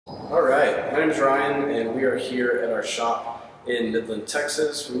All right, my name is Ryan and we are here at our shop in Midland,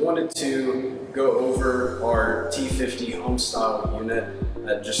 Texas. We wanted to go over our T50 home style unit,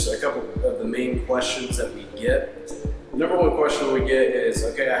 just a couple of the main questions that we get. The number one question we get is,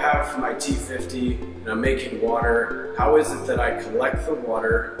 okay, I have my T50 and I'm making water. How is it that I collect the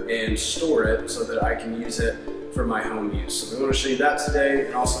water and store it so that I can use it for my home use? So we want to show you that today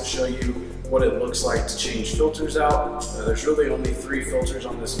and also show you what it looks like to change filters out. There's really only 3 filters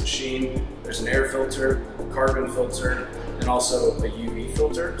on this machine. There's an air filter, a carbon filter, and also a UV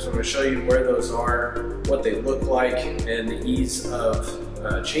filter. So I'm going to show you where those are, what they look like, and the ease of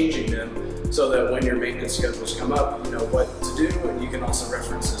changing them so that when your maintenance schedules come up, you know what to do, and you can also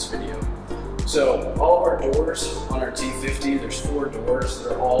reference this video. So all of our doors on our T50, there's 4 doors.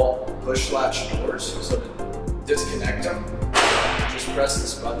 They're all push latch doors. So to disconnect them, just press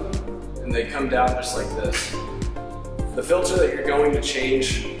this button and they come down just like this. The filter that you're going to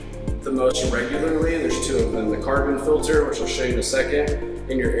change the most regularly, there's 2 of them, the carbon filter, which I'll show you in a second,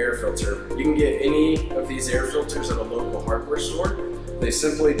 and your air filter. You can get any of these air filters at a local hardware store. They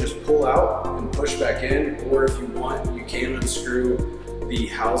simply just pull out and push back in, or if you want, you can unscrew the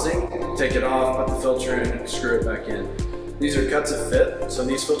housing, take it off, put the filter in, and screw it back in. These are cut to fit, so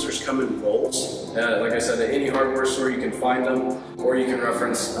these filters come in rolls. Like I said, at any hardware store you can find them, or you can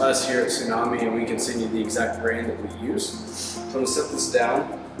reference us here at Tsunami and we can send you the exact brand that we use. So I'm gonna set this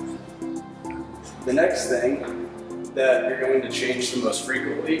down. The next thing that you're going to change the most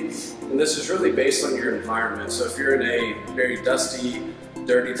frequently, and this is really based on your environment. So if you're in a very dusty,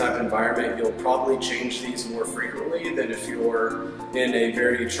 dirty type environment, you'll probably change these more frequently than if you're in a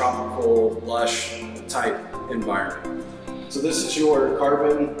very tropical, lush type environment. So this is your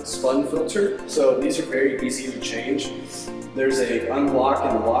carbon spun filter. So these are very easy to change. There's a unlock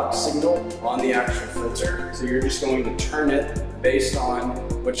and lock signal on the actual filter. So you're just going to turn it based on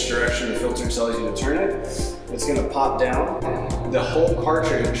which direction the filter tells you to turn it. It's gonna pop down. The whole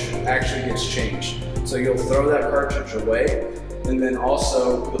cartridge actually gets changed. So you'll throw that cartridge away, and then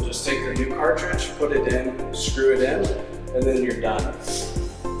also you'll just take your new cartridge, put it in, screw it in, and then you're done.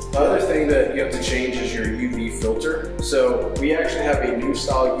 The other thing that you have to change is your UV filter. So we actually have a new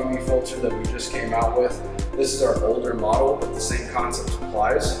style UV filter that we just came out with. This is our older model, but the same concept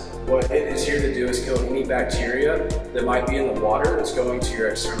applies. What it is here to do is kill any bacteria that might be in the water that's going to your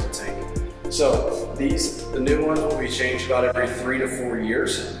external tank. So the new ones will be changed about every 3 to 4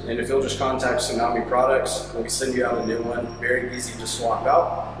 years. And if you'll just contact Tsunami Products, we'll send you out a new one. Very easy to swap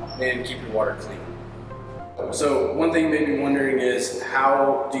out and keep your water clean. So one thing you may be wondering is,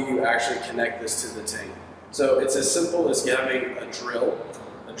 how do you actually connect this to the tank? So it's as simple as having a drill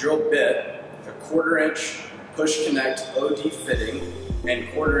bit, a 1/4 inch push connect OD fitting, and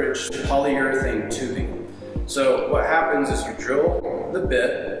 1/4 inch polyurethane tubing. So what happens is you drill the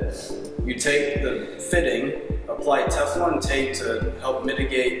bit, you take the fitting, apply Teflon tape to help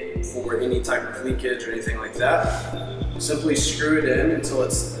mitigate for any type of leakage or anything like that. Simply screw it in until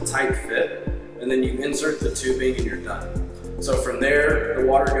it's a tight fit, and then you insert the tubing and you're done. So from there, the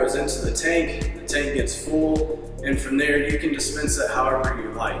water goes into the tank gets full, and from there you can dispense it however you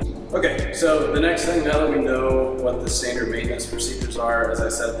like. Okay, so the next thing, now that we know what the standard maintenance procedures are, as I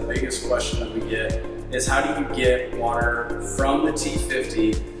said, the biggest question that we get is, how do you get water from the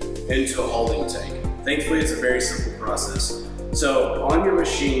T50 into a holding tank? Thankfully, it's a very simple process. So on your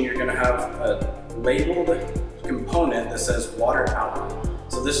machine, you're gonna have a labeled component that says water outlet.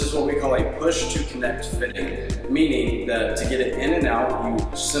 So this is what we call a push to connect fitting, meaning that to get it in and out,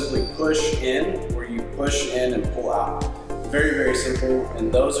 you simply push in or you push in and pull out. Very, very simple,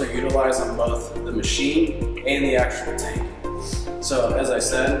 and those are utilized on both the machine and the actual tank. So as I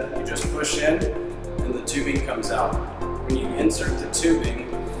said, you just push in and the tubing comes out. When you insert the tubing,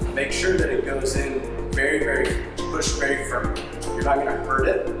 make sure that it goes in push very firm. You're not gonna hurt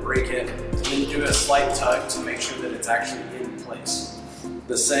it, break it, and then do a slight tug to make sure that it's actually in place.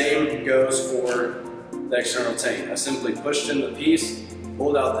 The same goes for the external tank. I simply pushed in the piece,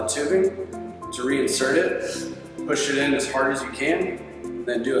 pulled out the tubing to reinsert it, push it in as hard as you can, and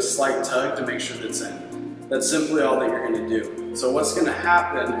then do a slight tug to make sure that it's in. That's simply all that you're gonna do. So what's gonna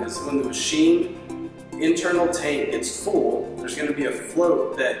happen is, when the machine internal tank gets full, there's gonna be a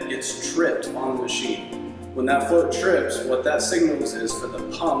float that gets tripped on the machine. When that float trips, what that signals is for the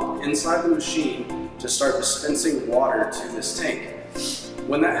pump inside the machine to start dispensing water to this tank.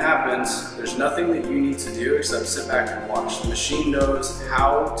 When that happens, there's nothing that you need to do except sit back and watch. The machine knows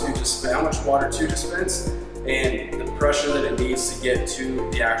how much water to dispense and the pressure that it needs to get to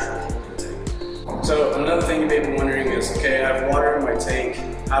the actual holding tank. So another thing you may be wondering is, okay, I have water in my tank,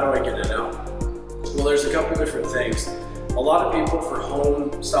 how do I get it out? Well, there's a couple different things. A lot of people, for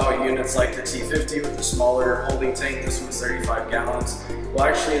home style homestyle units like the T50 with the smaller holding tank, this one's 35 gallons, we'll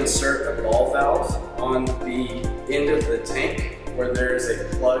actually insert a ball valve on the end of the tank where there's a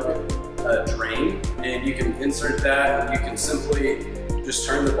plug drain, and you can insert that and you can simply just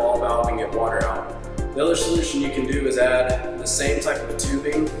turn the ball valve and get water out. The other solution you can do is add the same type of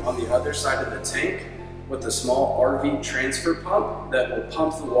tubing on the other side of the tank with a small RV transfer pump that will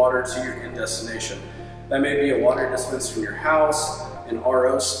pump the water to your end destination. That may be a water dispenser in your house, an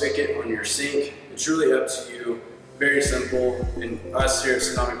RO spigot on your sink. It's really up to you. Very simple, and us here at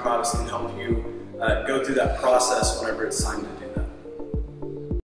Tsunami Products can help you go through that process whenever it's time to do that.